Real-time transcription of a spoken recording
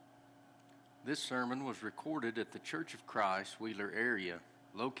This sermon was recorded at the Church of Christ, Wheeler area,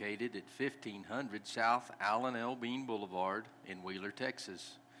 located at 1500 South Allen L. Bean Boulevard in Wheeler,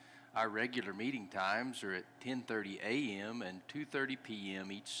 Texas. Our regular meeting times are at 10:30 a.m. and 2:30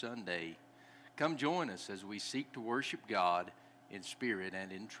 p.m. each Sunday. Come join us as we seek to worship God in spirit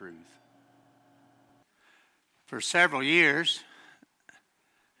and in truth. For several years,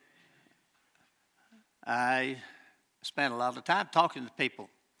 I spent a lot of time talking to people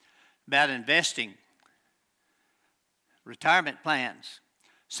about investing, retirement plans.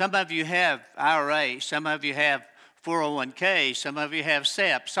 Some of you have IRA, some of you have 401k, some of you have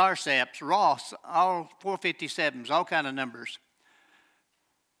SEPs, RSEPs, Roths, all 457s, all kind of numbers.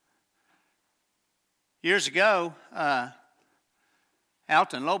 Years ago, Alton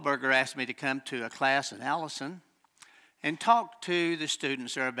Lohberger asked me to come to a class at Allison and talk to the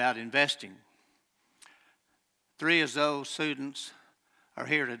students there about investing. 3 of those students are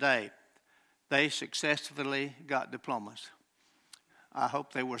here today. They successfully got diplomas. I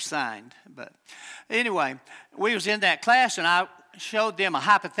hope they were signed. But anyway, we was in that class and I showed them a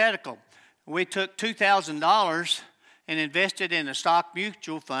hypothetical. We took $2,000 and invested in a stock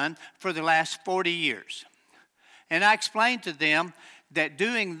mutual fund for the last 40 years. And I explained to them that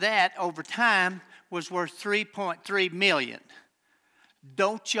doing that over time was worth $3.3 million.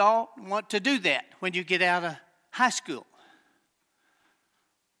 Don't y'all want to do that when you get out of high school?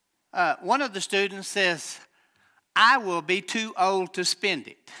 One of the students says, I will be too old to spend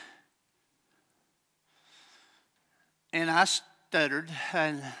it. And I stuttered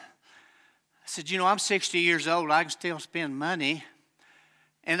and I said, I'm 60 years old. I can still spend money.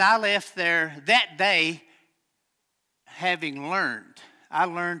 And I left there that day having learned. I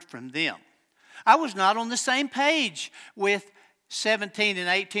learned from them. I was not on the same page with 17 and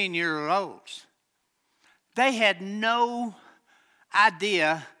 18-year-olds. They had no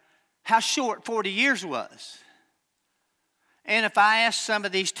idea how short 40 years was. And if I ask some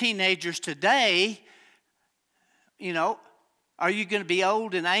of these teenagers today, are you going to be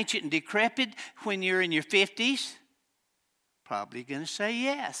old and ancient and decrepit when you're in your 50s? Probably going to say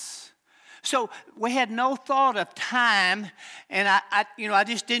yes. So we had no thought of time, and I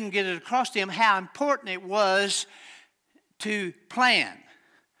just didn't get it across to them how important it was to plan.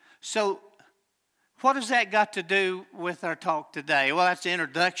 So what has that got to do with our talk today? Well, that's the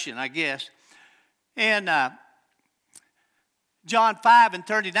introduction, I guess. And John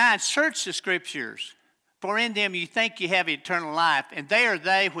 5:39, search the scriptures, for in them you think you have eternal life, and they are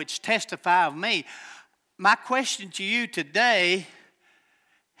they which testify of me. My question to you today,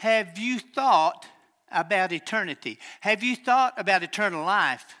 have you thought about eternity? Have you thought about eternal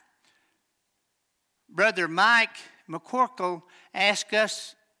life? Brother Mike McCorkle asked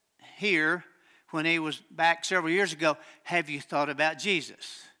us here when he was back several years ago, have you thought about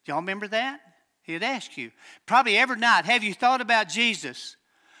Jesus? Do y'all remember that? He'd ask you. Probably every night, have you thought about Jesus?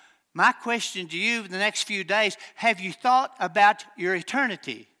 My question to you in the next few days, have you thought about your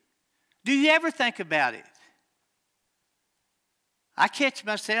eternity? Do you ever think about it? I catch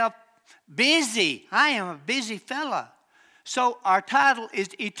myself busy. I am a busy fella. So our title is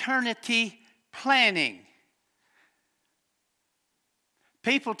Eternity Planning.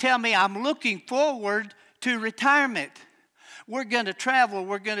 People tell me I'm looking forward to retirement. We're going to travel.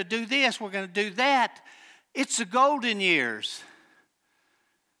 We're going to do this. We're going to do that. It's the golden years.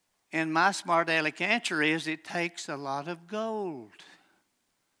 And my smart aleck answer is it takes a lot of gold.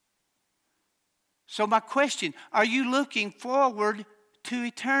 So my question, are you looking forward to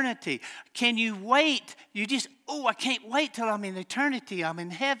eternity? Can you wait? I can't wait till I'm in eternity. I'm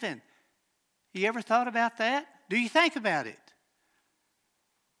in heaven. You ever thought about that? Do you think about it?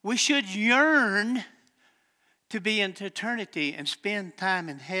 We should yearn to be in eternity and spend time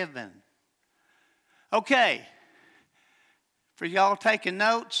in heaven. Okay. For y'all taking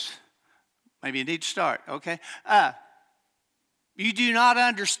notes, maybe you need to start, okay? You do not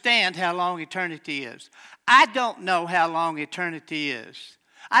understand how long eternity is. I don't know how long eternity is.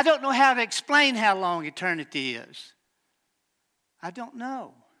 I don't know how to explain how long eternity is. I don't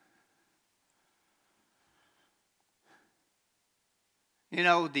know.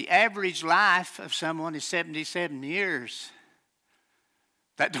 The average life of someone is 77 years.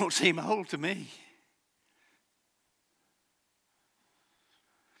 That don't seem old to me.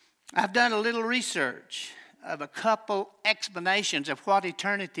 I've done a little research of a couple explanations of what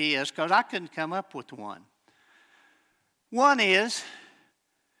eternity is because I couldn't come up with one. One is,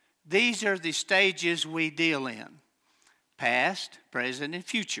 these are the stages we deal in. Past, present, and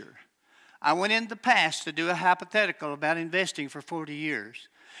future. I went in the past to do a hypothetical about investing for 40 years.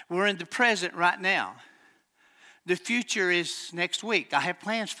 We're in the present right now. The future is next week. I have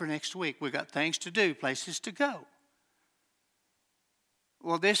plans for next week. We've got things to do, places to go.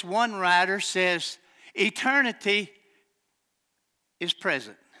 Well, this one writer says eternity is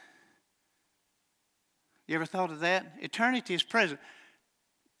present. You ever thought of that? Eternity is present.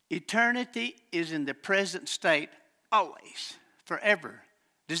 Eternity is in the present state always, forever.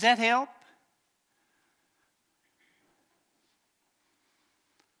 Does that help?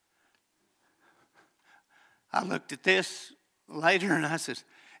 I looked at this later and I said,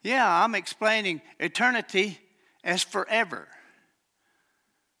 yeah, I'm explaining eternity as forever.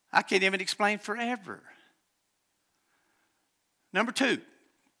 I can't even explain forever. Number 2,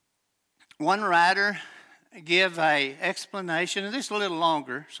 one writer give an explanation, and this is a little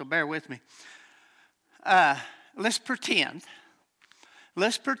longer, so bear with me. Let's pretend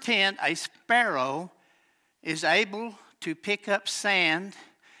a sparrow is able to pick up sand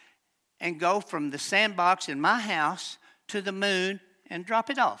and go from the sandbox in my house to the moon and drop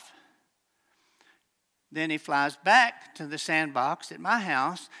it off. Then he flies back to the sandbox at my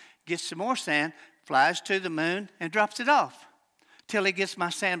house, gets some more sand, flies to the moon and drops it off till he gets my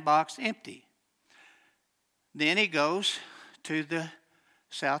sandbox empty. Then he goes to the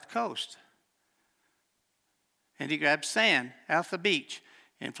south coast and he grabs sand off the beach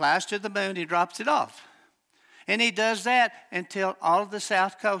and flies to the moon and drops it off. And he does that until all of the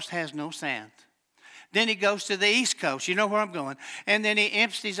south coast has no sand. Then he goes to the east coast. You know where I'm going. And then he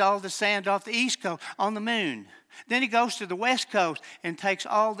empties all the sand off the east coast on the moon. Then he goes to the west coast and takes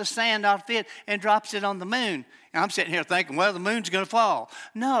all the sand off it and drops it on the moon. And I'm sitting here thinking, well, the moon's going to fall.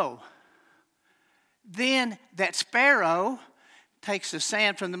 No. Then that sparrow takes the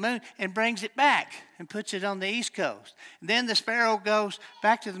sand from the moon and brings it back and puts it on the east coast. Then the sparrow goes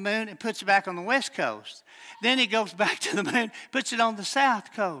back to the moon and puts it back on the west coast. Then he goes back to the moon, puts it on the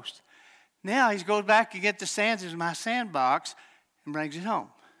south coast. Now he goes back and gets the sands in my sandbox and brings it home.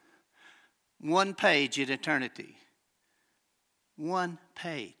 One page in eternity. One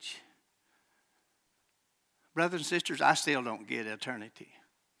page. Brothers and sisters, I still don't get eternity.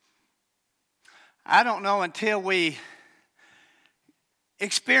 I don't know until we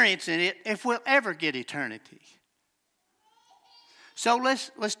experience it if we'll ever get eternity. So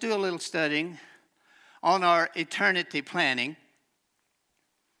let's do a little studying on our eternity planning.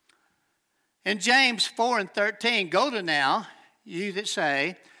 In James 4:13, go to now, you that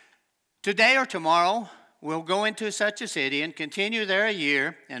say, today or tomorrow we'll go into such a city and continue there a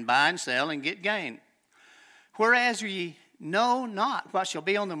year and buy and sell and get gain. Whereas ye know not what shall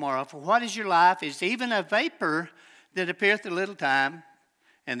be on the morrow, for what is your life is even a vapor that appeareth a little time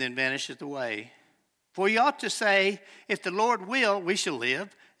and then vanisheth away. For you ought to say, if the Lord will, we shall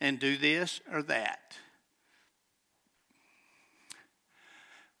live and do this or that.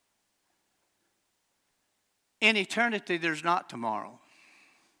 In eternity, there's not tomorrow.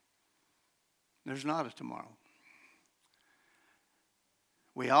 There's not a tomorrow.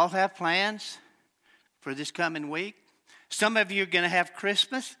 We all have plans for this coming week. Some of you are going to have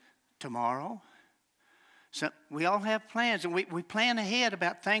Christmas tomorrow. So we all have plans, and we plan ahead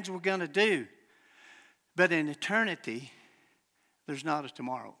about things we're going to do. But in eternity, there's not a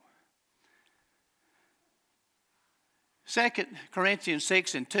tomorrow. 2 Corinthians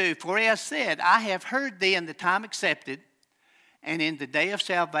 6:2, for he has said, I have heard thee in the time accepted, and in the day of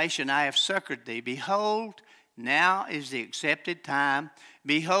salvation I have succored thee. Behold, now is the accepted time.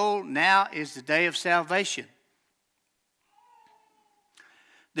 Behold, now is the day of salvation.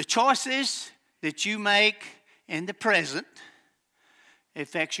 The choices that you make in the present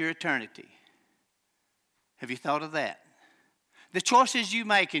affects your eternity. Have you thought of that? The choices you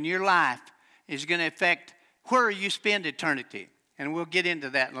make in your life is going to affect where you spend eternity. And we'll get into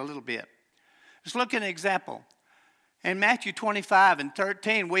that in a little bit. Let's look at an example. In Matthew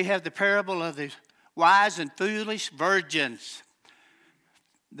 25:13, we have the parable of the wise and foolish virgins.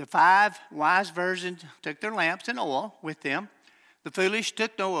 The 5 wise virgins took their lamps and oil with them. The foolish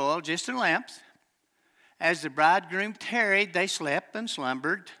took no oil, just their lamps. As the bridegroom tarried, they slept and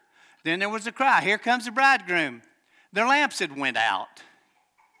slumbered. Then there was a cry, here comes the bridegroom. Their lamps had went out.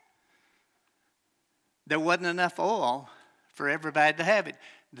 There wasn't enough oil for everybody to have it.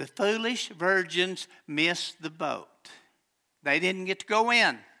 The foolish virgins missed the boat. They didn't get to go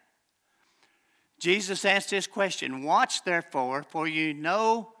in. Jesus asked this question, watch therefore, for you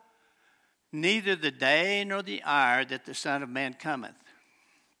know neither the day nor the hour that the Son of Man cometh.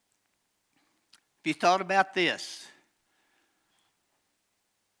 Have you thought about this?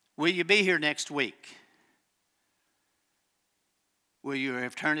 Will you be here next week? Will your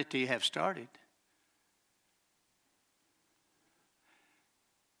eternity have started?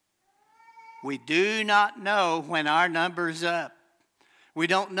 We do not know when our number is up. We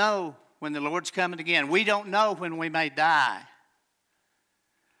don't know when the Lord's coming again. We don't know when we may die.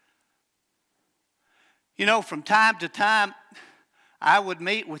 You know, from time to time, I would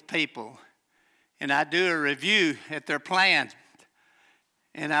meet with people and I'd do a review at their plans.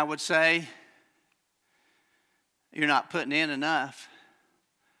 And I would say, you're not putting in enough.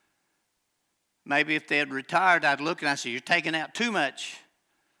 Maybe if they had retired, I'd look and I'd say, you're taking out too much.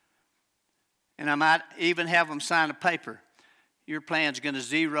 And I might even have them sign a paper. Your plan's going to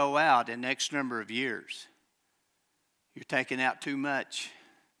zero out in X number of years. You're taking out too much.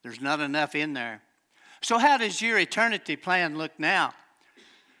 There's not enough in there. So how does your eternity plan look now?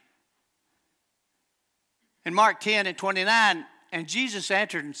 In Mark 10 and 29, and Jesus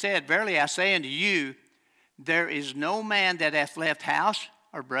answered and said, verily I say unto you, there is no man that hath left house,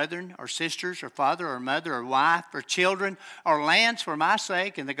 or brethren, or sisters, or father, or mother, or wife, or children, or lands for my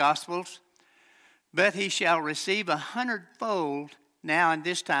sake in the Gospels, but he shall receive 100-fold now in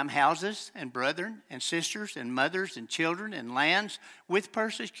this time houses, and brethren, and sisters, and mothers, and children, and lands, with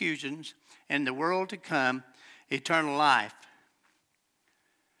persecutions, and the world to come, eternal life.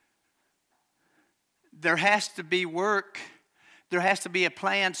 There has to be work. There has to be a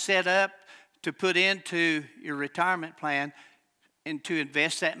plan set up to put into your retirement plan and to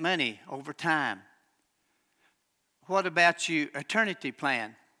invest that money over time. What about your eternity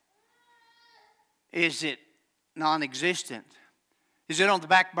plan? Is it non-existent? Is it on the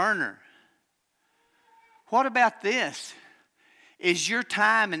back burner? What about this? Is your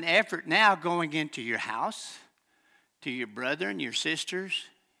time and effort now going into your house, to your brother and your sisters,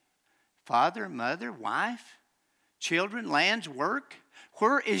 father, mother, wife, children, lands, work?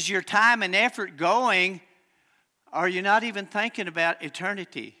 Where is your time and effort going? Are you not even thinking about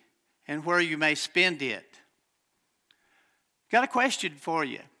eternity and where you may spend it? Got a question for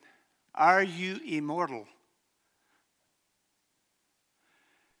you. Are you immortal?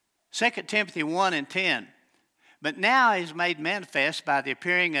 2 Timothy 1 and 10. But now is made manifest by the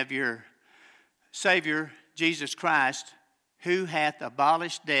appearing of your Savior, Jesus Christ, who hath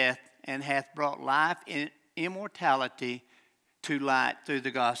abolished death and hath brought life and immortality to light through the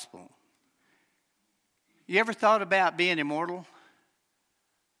gospel. You ever thought about being immortal?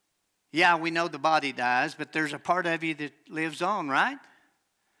 Yeah, we know the body dies, but there's a part of you that lives on, right?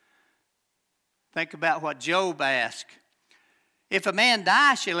 Think about what Job asked. If a man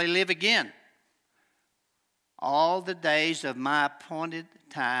die, shall he live again? All the days of my appointed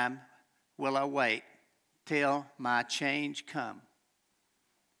time will I wait till my change come.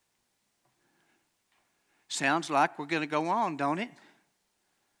 Sounds like we're going to go on, don't it?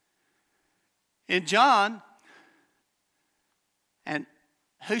 In John, and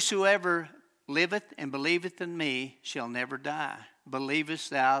whosoever liveth and believeth in me shall never die.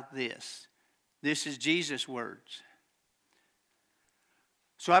 Believest thou this? This is Jesus' words.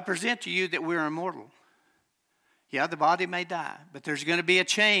 So I present to you that we're immortal. Yeah, the body may die, but there's going to be a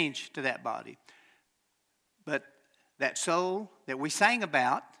change to that body. But that soul that we sang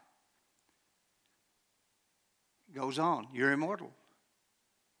about goes on. You're immortal.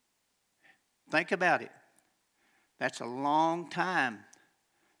 Think about it. That's a long time.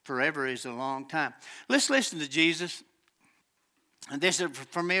 Forever is a long time. Let's listen to Jesus. And this is a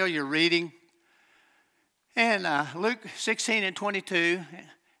familiar reading. In Luke 16 and 22,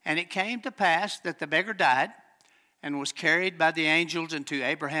 and it came to pass that the beggar died and was carried by the angels into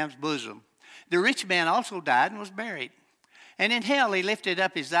Abraham's bosom. The rich man also died and was buried. And in hell he lifted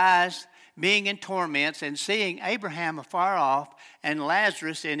up his eyes, being in torments, and seeing Abraham afar off and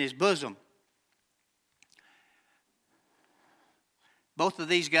Lazarus in his bosom. Both of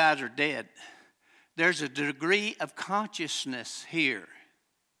these guys are dead. There's a degree of consciousness here.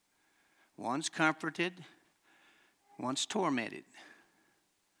 One's comforted, one's tormented.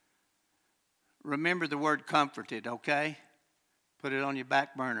 Remember the word comforted, okay? Put it on your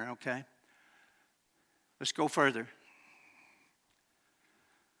back burner, okay? Let's go further.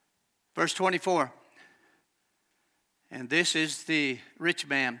 Verse 24. And this is the rich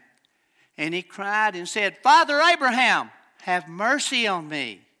man. And he cried and said, Father Abraham, have mercy on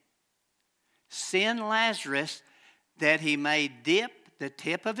me. Send Lazarus that he may dip the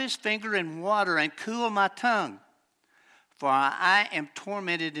tip of his finger in water and cool my tongue, for I am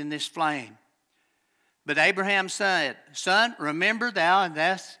tormented in this flame. But Abraham said, Son, remember thou in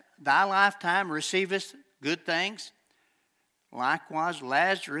thy lifetime receivest good things, likewise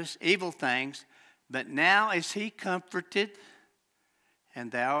Lazarus evil things, but now is he comforted,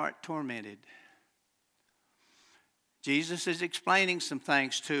 and thou art tormented. Jesus is explaining some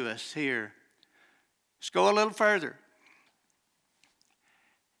things to us here. Let's go a little further.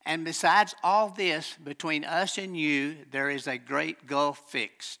 And besides all this, between us and you, there is a great gulf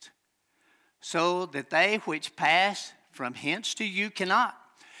fixed, so that they which pass from hence to you cannot,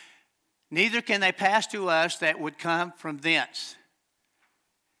 neither can they pass to us that would come from thence.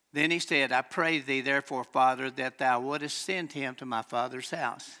 Then he said, I pray thee, therefore, Father, that thou wouldest send him to my father's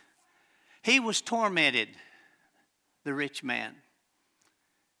house. He was tormented, the rich man,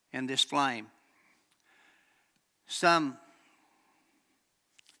 in this flame. Some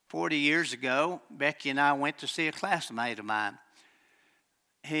 40 years ago, Becky and I went to see a classmate of mine.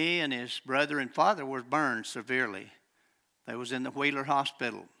 He and his brother and father were burned severely. They was in the Wheeler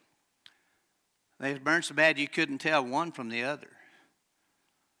Hospital. They was burned so bad you couldn't tell one from the other.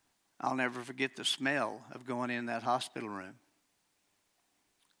 I'll never forget the smell of going in that hospital room.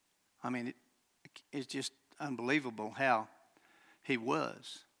 I mean, it's just unbelievable how he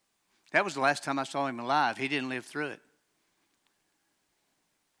was. That was the last time I saw him alive. He didn't live through it.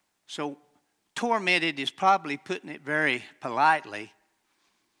 So tormented is probably putting it very politely.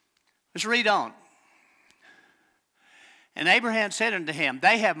 Let's read on. And Abraham said unto him,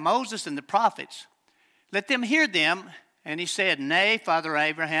 they have Moses and the prophets. Let them hear them. And he said, Nay, Father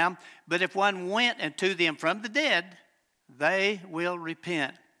Abraham, but if one went unto them from the dead, they will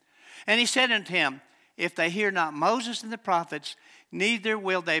repent. And he said unto him, If they hear not Moses and the prophets, neither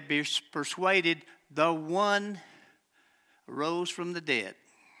will they be persuaded, though one rose from the dead.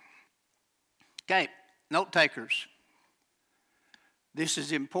 Okay, note takers. This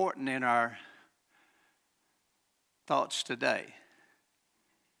is important in our thoughts today.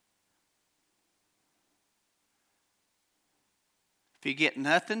 If you get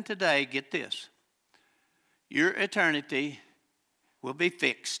nothing today, get this. Your eternity will be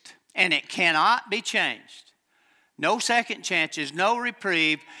fixed, and it cannot be changed. No second chances, no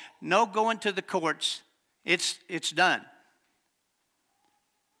reprieve, no going to the courts. It's done.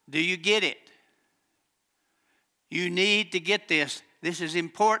 Do you get it? You need to get this. This is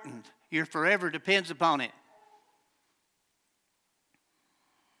important. Your forever depends upon it.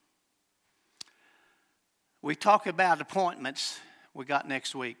 We talk about appointments we got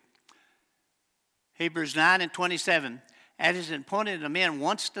next week. Hebrews 9:27. As is appointed a man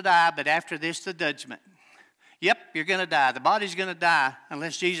once to die, but after this the judgment. Yep, you're going to die. The body's going to die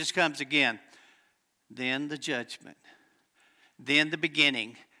unless Jesus comes again. Then the judgment. Then the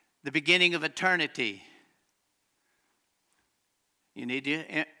beginning of eternity. You need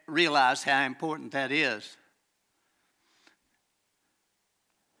to realize how important that is.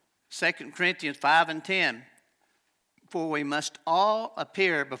 2 Corinthians 5:10. For we must all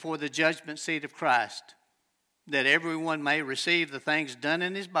appear before the judgment seat of Christ, that everyone may receive the things done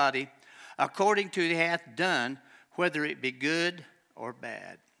in his body according to he hath done, whether it be good or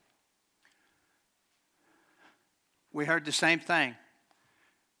bad. We heard the same thing.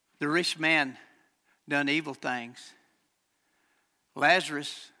 The rich man done evil things.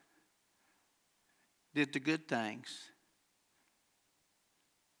 Lazarus did the good things.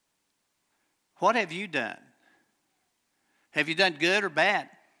 What have you done? Have you done good or bad?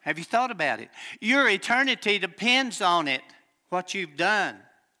 Have you thought about it? Your eternity depends on it, what you've done.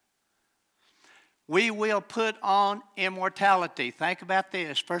 We will put on immortality. Think about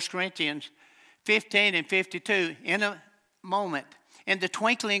this. 1 Corinthians 15:52. In a moment, in the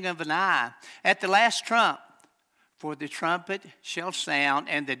twinkling of an eye, at the last trump, for the trumpet shall sound,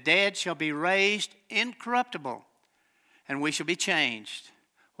 and the dead shall be raised incorruptible, and we shall be changed.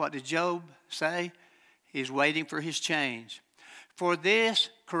 What did Job say? He's waiting for his change. For this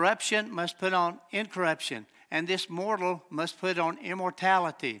corruption must put on incorruption, and this mortal must put on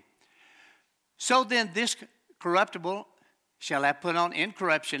immortality. So then this corruptible shall have put on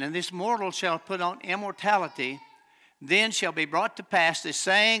incorruption, and this mortal shall put on immortality. Then shall be brought to pass the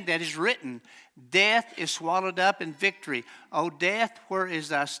saying that is written, Death is swallowed up in victory. O death, where is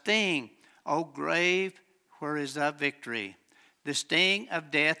thy sting? O grave, where is thy victory? The sting of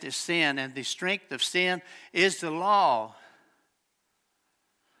death is sin, and the strength of sin is the law.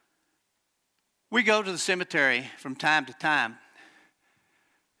 We go to the cemetery from time to time,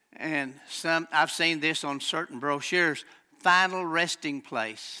 and I've seen this on certain brochures, final resting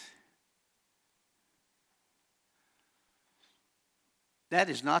place. That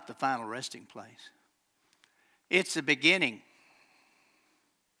is not the final resting place. It's the beginning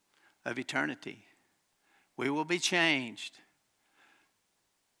of eternity. We will be changed.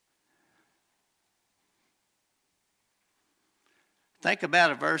 Think about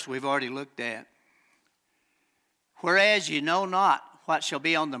a verse we've already looked at. Whereas you know not what shall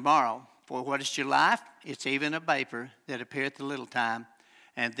be on the morrow, for what is your life? It's even a vapor that appeareth a little time,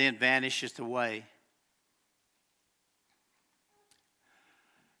 and then vanisheth away.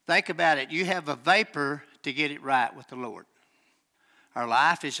 Think about it. You have a vapor to get it right with the Lord. Our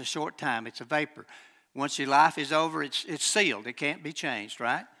life is a short time. It's a vapor. Once your life is over, it's sealed. It can't be changed,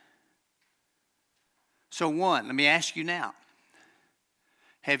 right? So one, let me ask you now.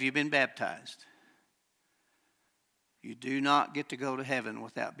 Have you been baptized? You do not get to go to heaven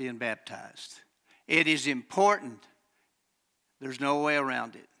without being baptized. It is important. There's no way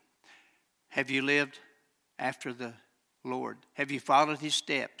around it. Have you lived after the Lord? Have you followed His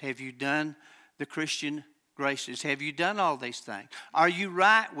steps? Have you done the Christian graces? Have you done all these things? Are you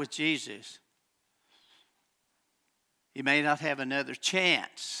right with Jesus? You may not have another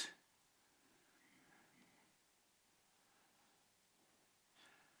chance.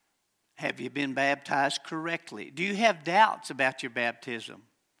 Have you been baptized correctly? Do you have doubts about your baptism?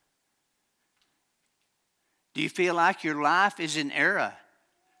 Do you feel like your life is in error?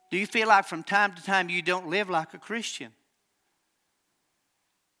 Do you feel like from time to time you don't live like a Christian?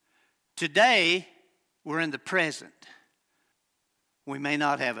 Today, we're in the present. We may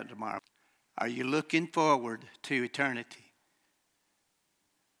not have it tomorrow. Are you looking forward to eternity?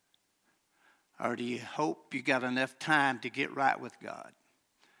 Or do you hope you got enough time to get right with God?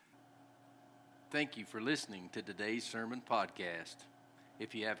 Thank you for listening to today's sermon podcast.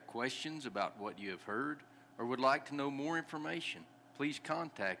 If you have questions about what you have heard or would like to know more information, please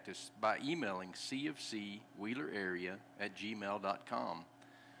contact us by emailing cfcwheelerarea@gmail.com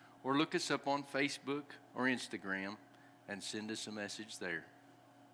or look us up on Facebook or Instagram and send us a message there.